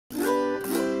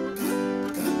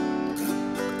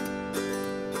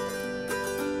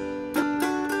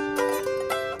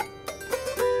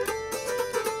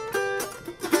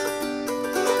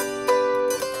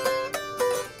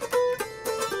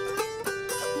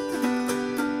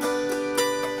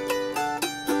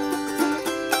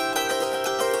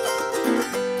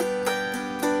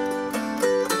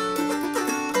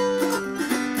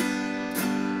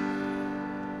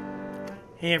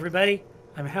Hey everybody,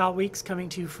 I'm Hal Weeks coming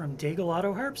to you from Daigle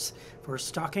Autoharps for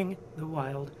Stalking the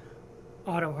Wild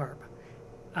Autoharp.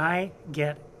 I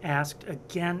get asked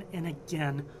again and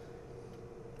again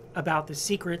about the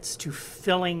secrets to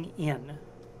filling in.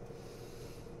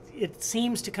 It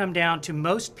seems to come down to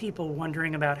most people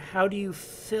wondering about how do you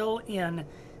fill in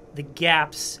the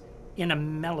gaps in a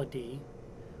melody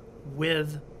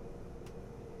with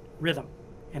rhythm,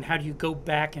 and how do you go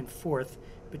back and forth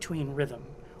between rhythm,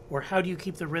 or how do you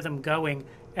keep the rhythm going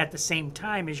at the same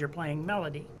time as you're playing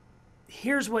melody.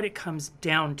 Here's what it comes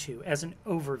down to as an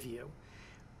overview.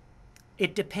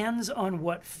 It depends on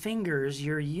what fingers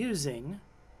you're using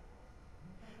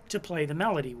to play the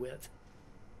melody with.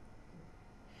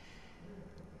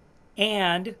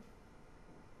 And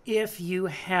if you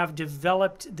have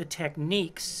developed the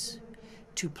techniques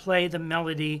to play the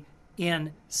melody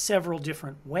in several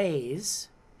different ways,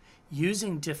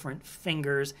 using different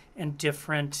fingers and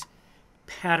different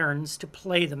patterns to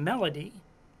play the melody,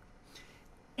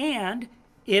 and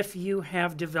if you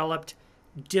have developed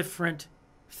different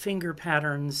finger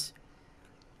patterns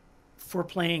for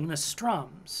playing the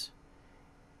strums.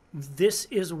 This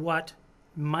is what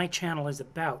my channel is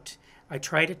about. I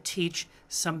try to teach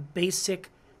some basic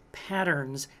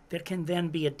patterns that can then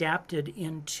be adapted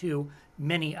into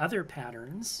many other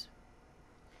patterns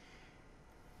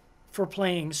for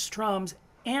playing strums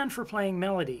and for playing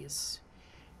melodies,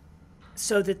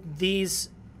 so that these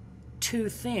two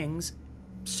things,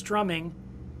 strumming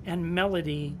and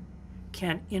melody,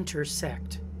 can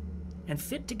intersect and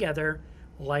fit together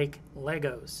like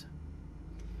Legos.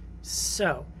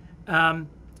 So,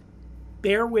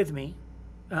 bear with me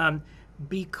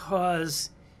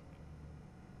because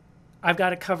I've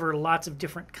got to cover lots of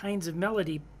different kinds of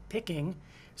melody picking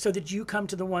so that you come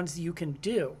to the ones that you can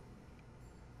do.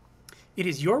 It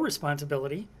is your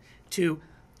responsibility to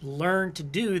learn to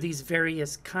do these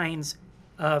various kinds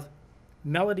of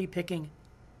melody picking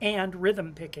and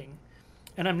rhythm picking.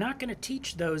 And I'm not going to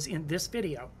teach those in this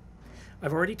video.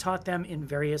 I've already taught them in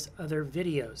various other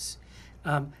videos.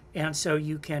 And so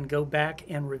you can go back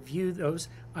and review those.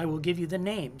 I will give you the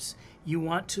names. You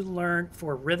want to learn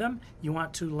for rhythm, you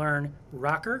want to learn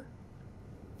rocker,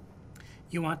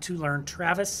 you want to learn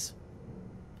Travis,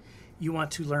 you want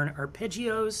to learn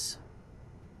arpeggios,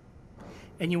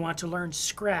 and you want to learn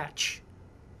scratch.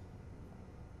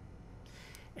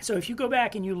 So if you go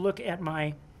back and you look at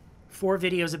my 4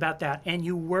 videos about that and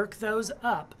you work those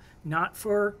up, not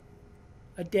for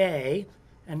a day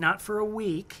and not for a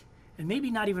week and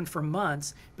maybe not even for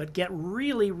months, but get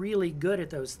really, really good at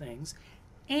those things.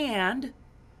 And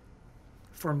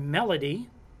for melody,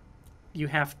 you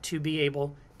have to be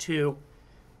able to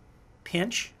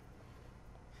pinch.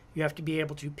 You have to be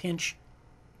able to pinch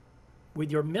with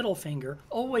your middle finger.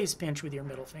 Always pinch with your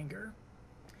middle finger.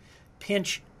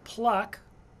 Pinch, pluck,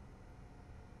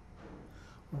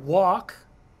 walk,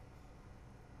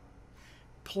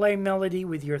 play melody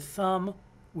with your thumb,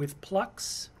 with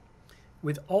plucks,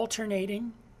 with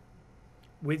alternating,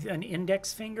 with an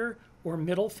index finger or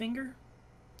middle finger,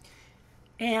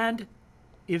 and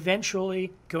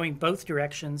eventually going both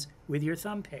directions with your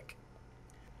thumb pick.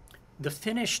 The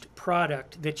finished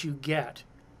product that you get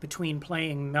between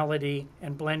playing melody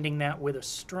and blending that with a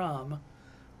strum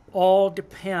all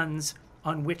depends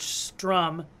on which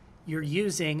strum you're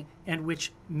using and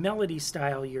which melody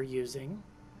style you're using.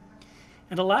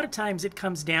 And a lot of times it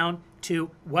comes down to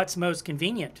what's most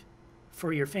convenient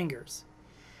for your fingers.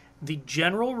 The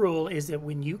general rule is that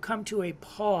when you come to a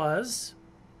pause,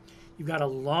 you've got a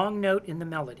long note in the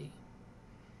melody.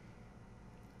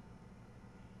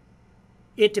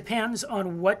 It depends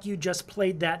on what you just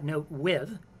played that note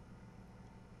with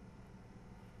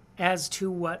as to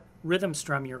what rhythm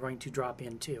strum you're going to drop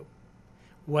into.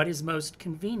 What is most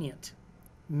convenient?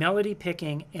 Melody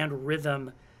picking and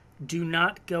rhythm do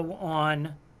not go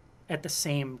on at the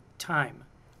same time,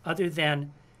 other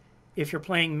than if you're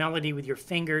playing melody with your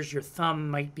fingers, your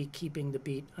thumb might be keeping the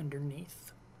beat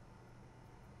underneath.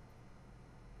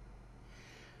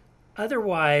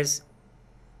 Otherwise,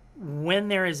 when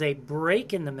there is a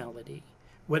break in the melody,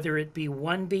 whether it be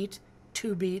 1 beat,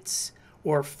 2 beats,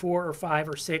 or 4 or 5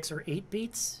 or 6 or 8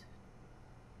 beats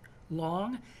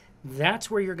long,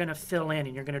 that's where you're going to fill in,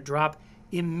 and you're going to drop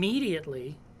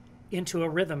immediately into a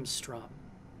rhythm strum.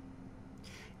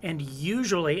 And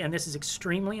usually, and this is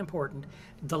extremely important,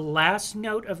 the last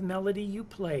note of melody you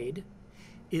played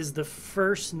is the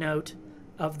first note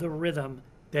of the rhythm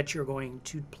that you're going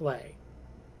to play.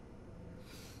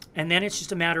 And then it's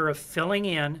just a matter of filling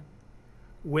in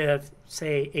with,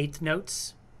 say, 8th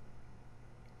notes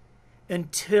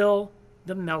until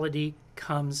the melody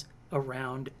comes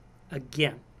around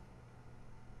again.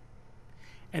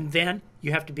 And then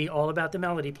you have to be all about the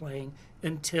melody playing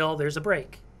until there's a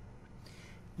break.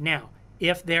 Now,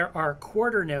 if there are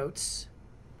quarter notes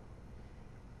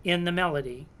in the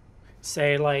melody,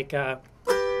 say like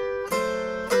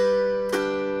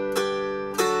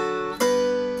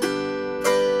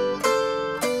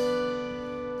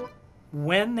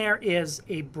when there is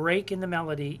a break in the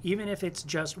melody, even if it's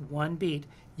just one beat,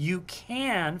 you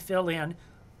can fill in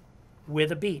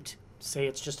with a beat. Say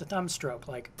it's just a thumb stroke,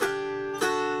 like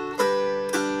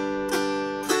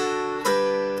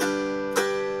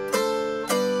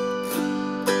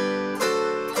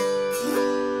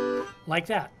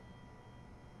that.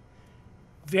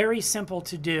 Very simple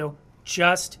to do,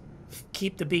 just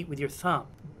keep the beat with your thumb.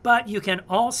 But you can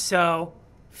also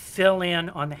fill in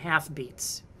on the half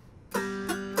beats.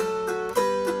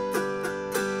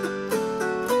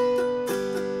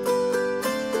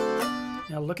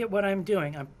 Now look at what I'm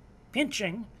doing. I'm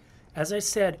pinching, as I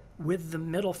said, with the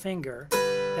middle finger.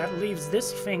 That leaves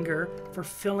this finger for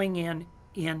filling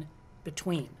in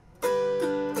between.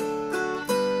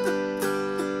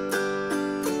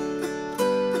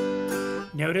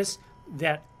 Notice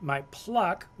that my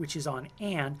pluck, which is on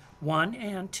and, 1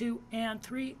 and 2 and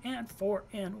 3 and 4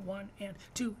 and 1 and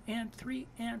 2 and 3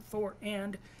 and 4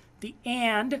 and, the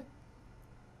and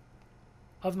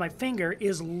of my finger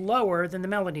is lower than the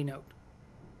melody note.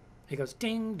 It goes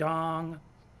ding dong.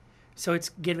 So it's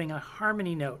giving a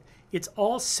harmony note. It's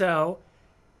also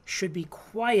should be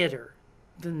quieter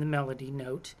than the melody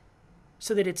note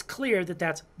so that it's clear that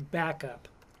that's backup.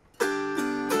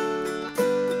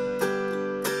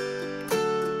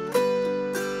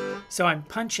 So I'm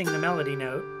punching the melody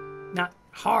note, not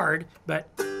hard, but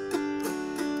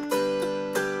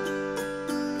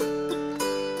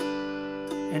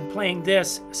and playing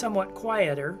this somewhat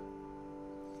quieter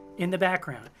in the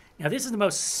background. Now this is the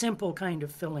most simple kind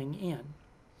of filling in.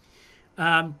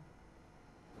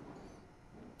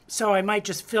 So I might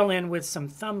just fill in with some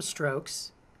thumb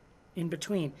strokes in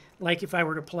between. Like if I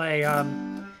were to play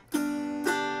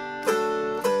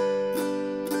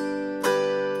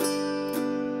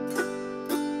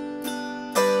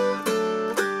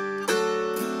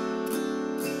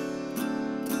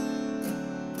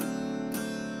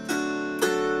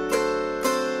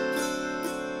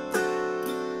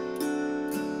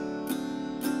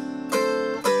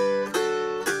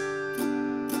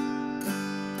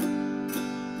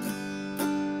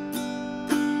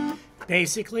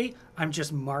basically, I'm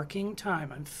just marking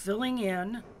time. I'm filling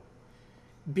in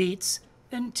beats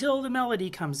until the melody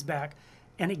comes back.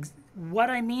 And what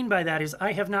I mean by that is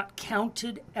I have not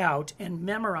counted out and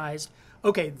memorized,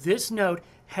 okay, this note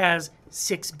has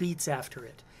 6 beats after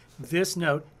it. This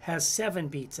note has 7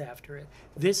 beats after it.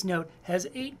 This note has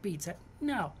 8 beats.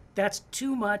 No, that's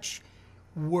too much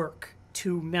work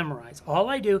to memorize. All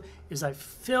I do is I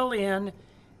fill in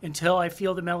until I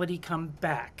feel the melody come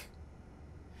back.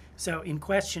 So in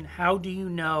question, how do you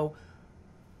know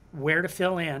where to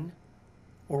fill in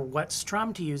or what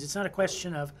strum to use? It's not a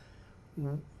question of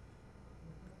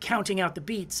counting out the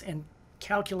beats and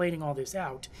calculating all this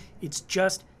out. It's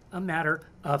just a matter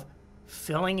of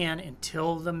filling in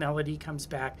until the melody comes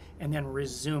back and then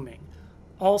resuming.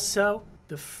 Also,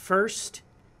 the first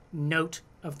note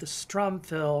of the strum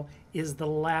fill is the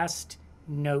last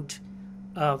note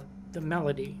of the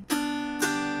melody.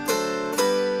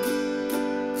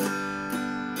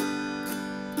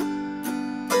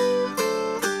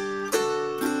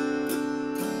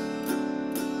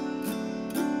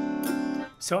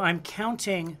 So I'm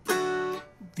counting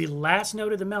the last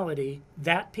note of the melody.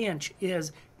 That pinch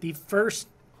is the first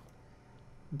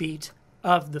beat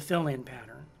of the fill-in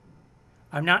pattern.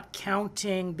 I'm not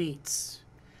counting beats.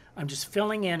 I'm just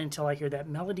filling in until I hear that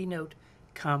melody note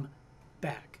come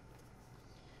back.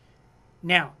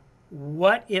 Now,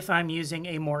 what if I'm using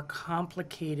a more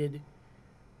complicated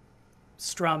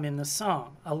strum in the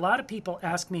song? A lot of people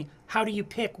ask me, how do you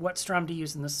pick what strum to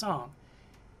use in the song?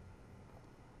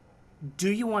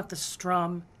 Do you want the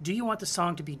song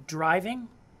to be driving,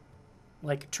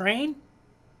 like a train?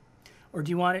 Or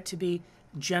do you want it to be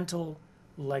gentle,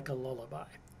 like a lullaby?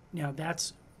 Now,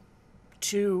 that's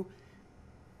 2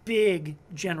 big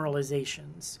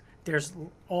generalizations. There's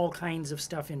all kinds of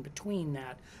stuff in between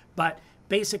that. But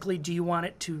basically, do you want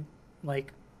it to,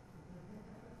 like,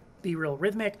 be real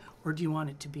rhythmic, or do you want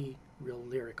it to be real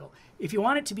lyrical? If you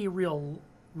want it to be real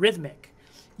rhythmic,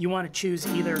 you want to choose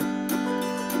either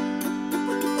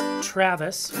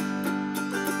Travis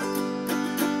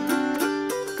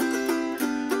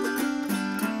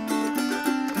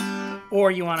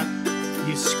or you want to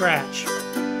use scratch.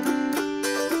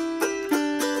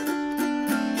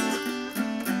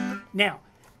 Now,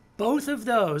 Both of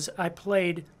those, I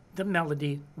played the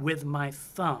melody with my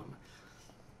thumb.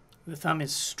 The thumb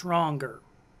is stronger,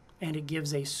 and it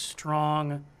gives a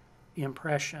strong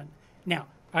impression. Now,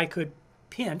 I could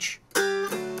pinch,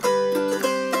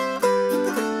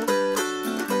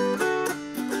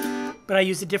 but I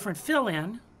use a different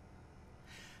fill-in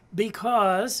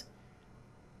because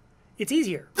it's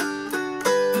easier.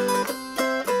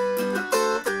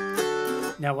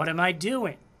 Now, what am I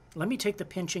doing? Let me take the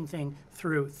pinching thing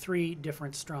through 3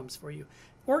 different strums for you,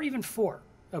 or even 4,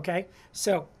 okay?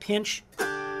 So pinch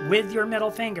with your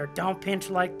middle finger. Don't pinch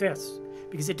like this,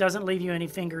 because it doesn't leave you any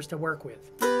fingers to work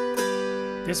with.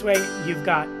 This way, you've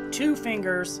got 2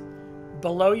 fingers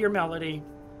below your melody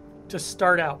to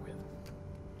start out with.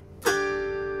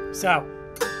 So,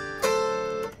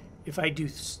 if I do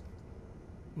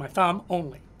my thumb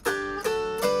only,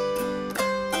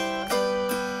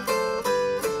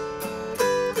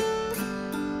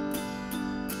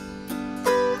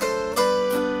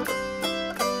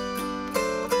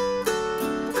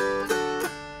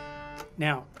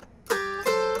 now,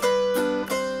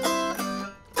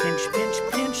 pinch, pinch,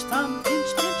 pinch, thumb,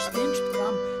 pinch, pinch, pinch,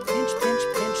 thumb, pinch, pinch,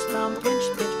 pinch, thumb,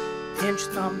 pinch, pinch, pinch,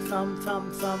 thumb, thumb,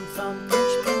 thumb, thumb, thumb,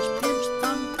 pinch, pinch, pinch,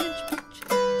 thumb, pinch, pinch,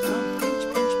 thumb, pinch,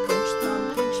 pinch, pinch, thumb,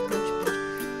 pinch, pinch,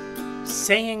 pinch.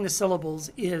 Saying the syllables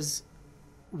is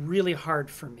really hard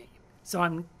for me, so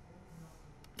I'm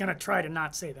gonna try to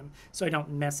not say them so I don't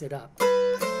mess it up.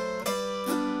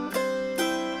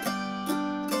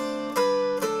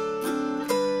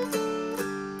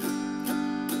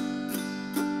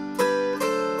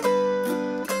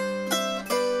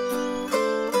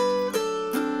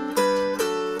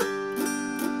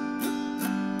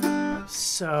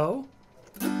 So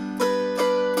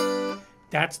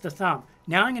that's the thumb.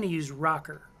 Now I'm going to use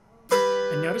rocker.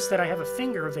 And notice that I have a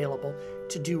finger available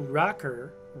to do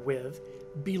rocker with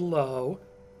below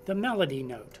the melody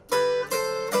note.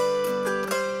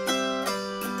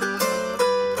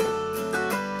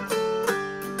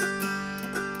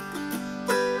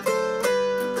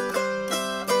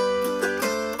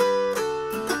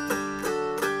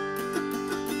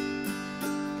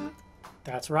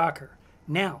 That's rocker.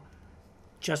 Now,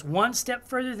 just one step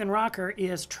further than rocker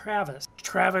is Travis.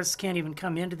 Travis can't even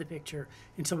come into the picture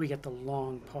until we get the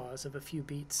long pause of a few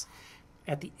beats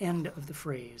at the end of the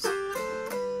phrase.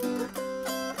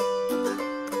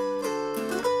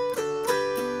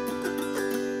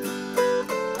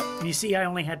 And you see, I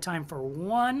only had time for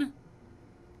one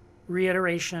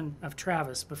reiteration of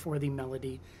Travis before the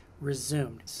melody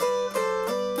resumed.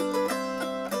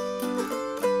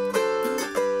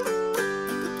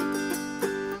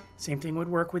 Same thing would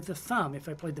work with the thumb if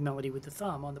I played the melody with the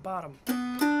thumb on the bottom.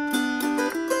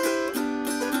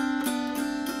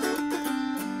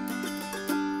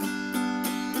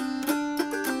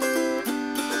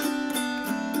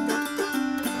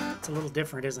 It's a little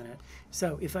different, isn't it?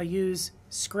 So if I use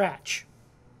scratch,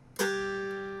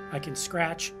 I can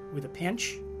scratch with a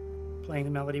pinch, playing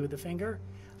the melody with the finger.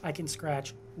 I can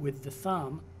scratch with the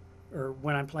thumb, or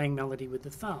when I'm playing melody with the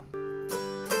thumb.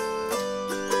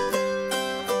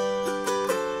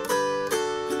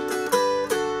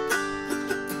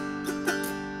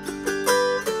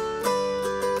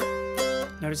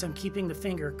 Notice I'm keeping the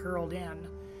finger curled in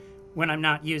when I'm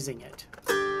not using it.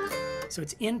 So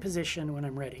it's in position when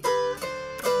I'm ready.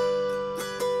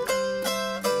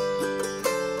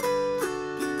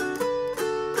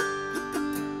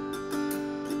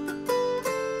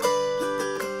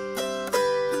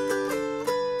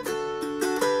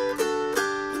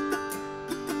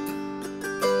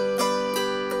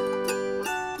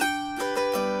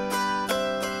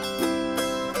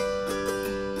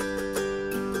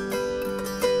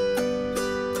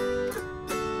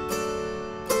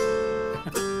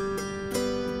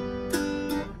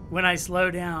 When I slow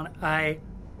down, I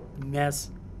mess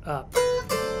up.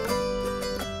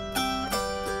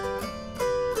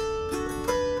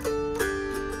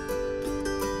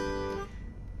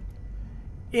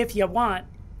 If you want,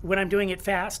 when I'm doing it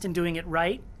fast and doing it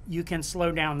right, you can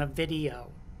slow down the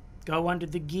video. Go under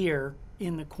the gear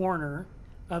in the corner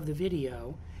of the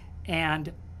video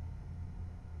and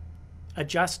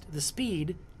adjust the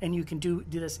speed, and you can do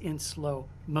this in slow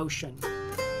motion.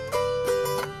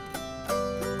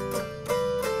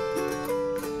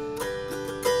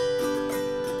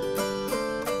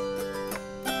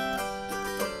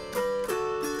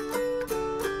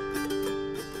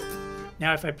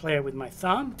 Now if I play it with my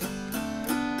thumb,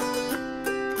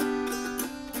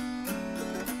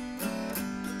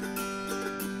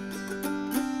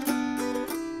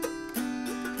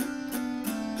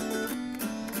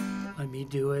 let me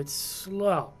do it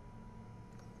slow.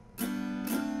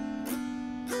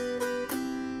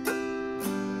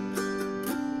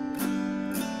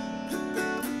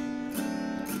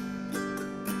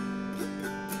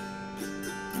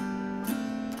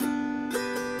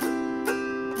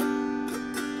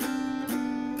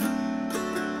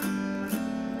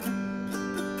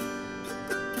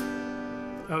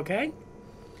 Okay?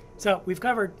 So we've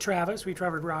covered Travis, we've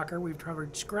covered rocker, we've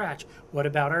covered scratch. What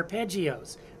about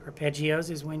arpeggios?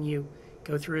 Arpeggios is when you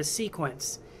go through a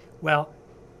sequence. Well,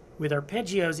 with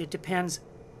arpeggios, it depends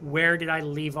where did I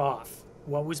leave off?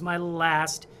 What was my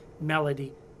last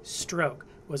melody stroke?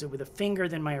 Was it with a finger?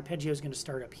 Then my arpeggio is going to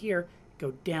start up here,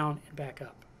 go down and back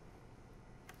up.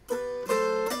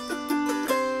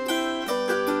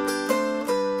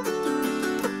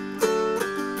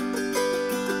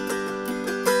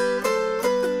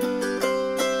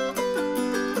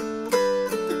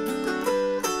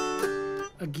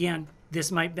 Again,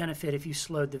 this might benefit if you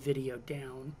slowed the video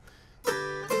down.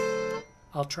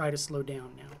 I'll try to slow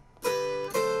down now.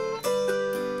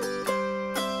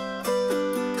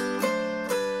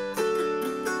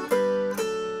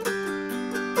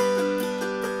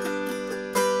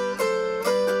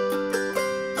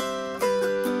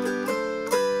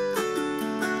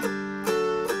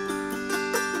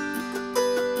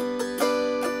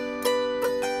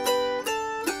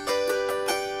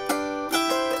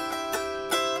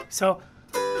 So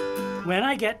when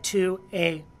I get to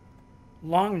a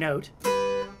long note,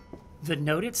 the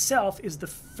note itself is the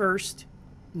first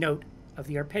note of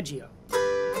the arpeggio.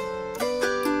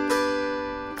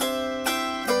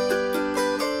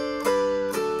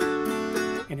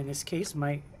 And in this case,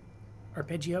 my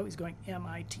arpeggio is going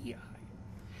M-I-T-I.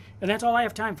 And that's all I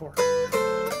have time for.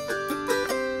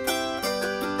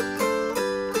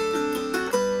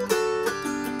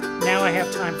 Now I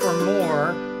have time for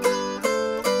more.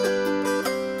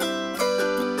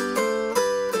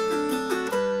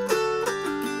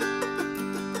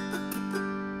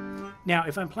 Now,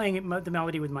 if I'm playing the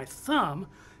melody with my thumb,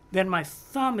 then my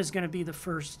thumb is going to be the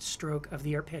first stroke of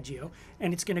the arpeggio,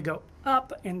 and it's going to go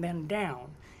up and then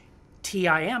down.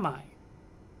 T-I-M-I.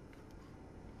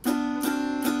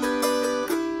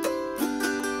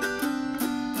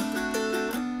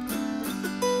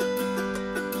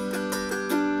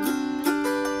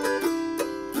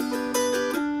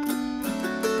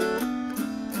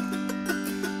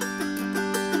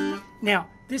 Now,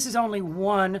 this is only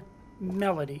one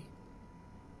melody.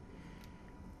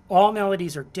 All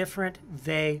melodies are different.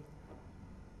 They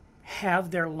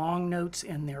have their long notes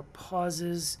and their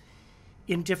pauses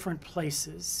in different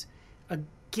places.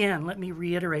 Again, let me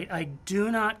reiterate, I do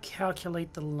not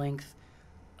calculate the length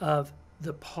of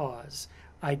the pause.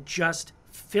 I just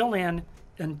fill in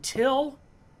until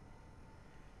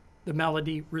the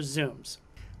melody resumes.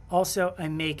 Also, I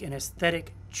make an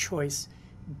aesthetic choice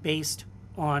based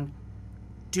on,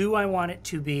 do I want it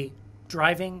to be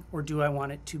driving or do I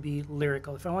want it to be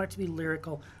lyrical? If I want it to be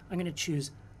lyrical, I'm going to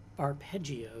choose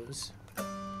arpeggios.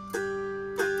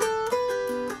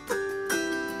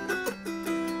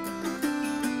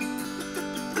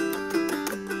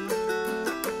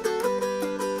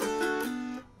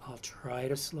 I'll try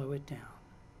to slow it down.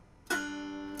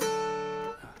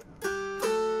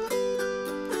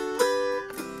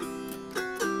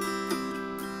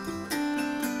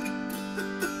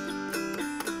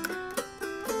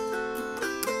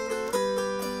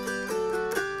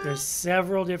 There's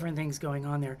several different things going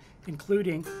on there,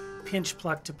 including pinch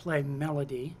pluck to play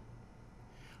melody,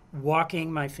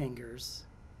 walking my fingers,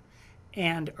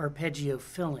 and arpeggio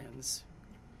fill-ins.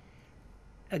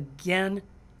 Again,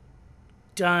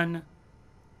 done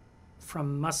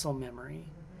from muscle memory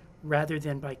rather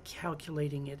than by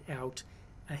calculating it out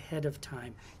ahead of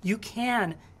time. You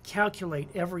can calculate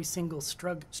every single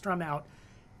strum out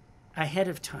ahead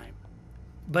of time,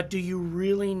 but do you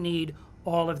really need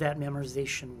all of that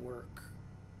memorization work?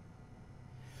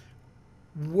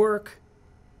 Work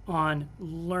on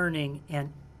learning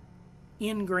and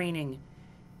ingraining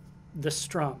the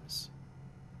strums.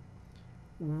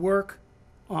 Work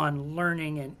on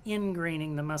learning and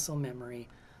ingraining the muscle memory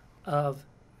of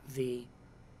the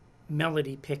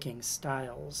melody picking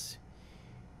styles.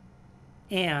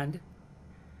 And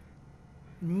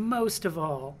most of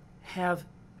all, have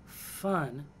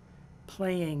fun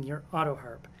playing your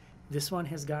Autoharp. This one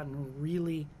has gotten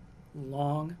really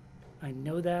long. I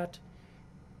know that.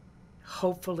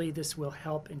 Hopefully this will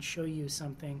help and show you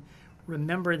something.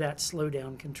 Remember that slow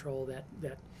down control,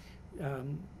 that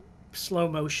slow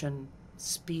motion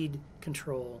speed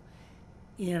control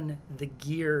in the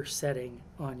gear setting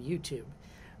on YouTube.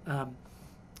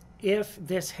 If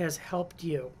this has helped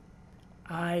you,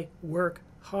 I work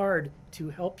hard to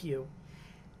help you.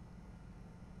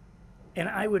 And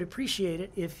I would appreciate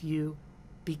it if you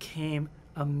became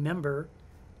a member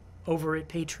over at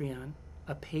Patreon,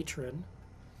 a patron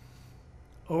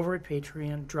over at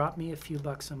Patreon. Drop me a few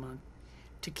bucks a month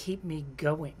to keep me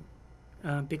going,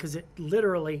 because it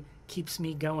literally keeps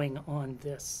me going on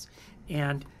this.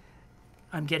 And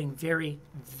I'm getting very,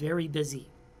 very busy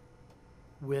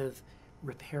with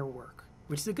repair work,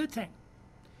 which is a good thing.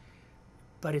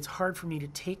 But it's hard for me to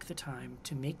take the time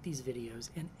to make these videos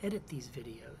and edit these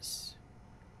videos.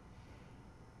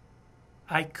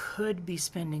 I could be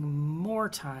spending more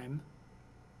time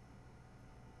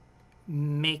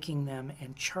making them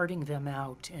and charting them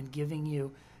out and giving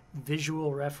you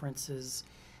visual references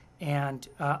and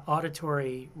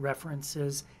auditory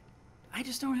references. I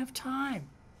just don't have time.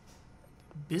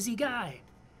 Busy guy,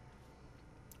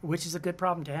 which is a good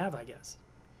problem to have, I guess.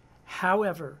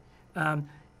 However,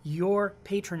 your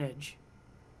patronage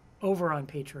over on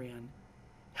Patreon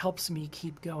helps me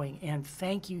keep going. And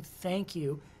thank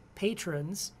you,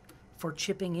 patrons, for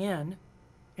chipping in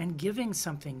and giving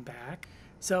something back.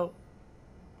 So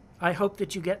I hope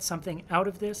that you get something out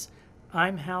of this.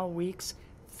 I'm Hal Weeks.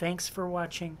 Thanks for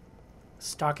watching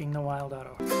Stalking the Wild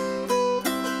Autoharp.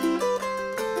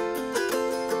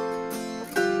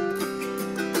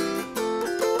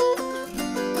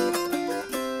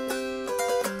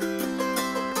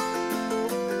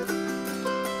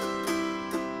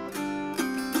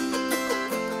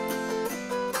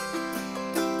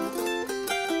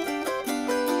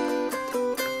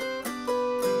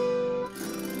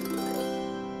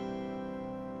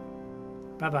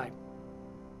 Bye-bye.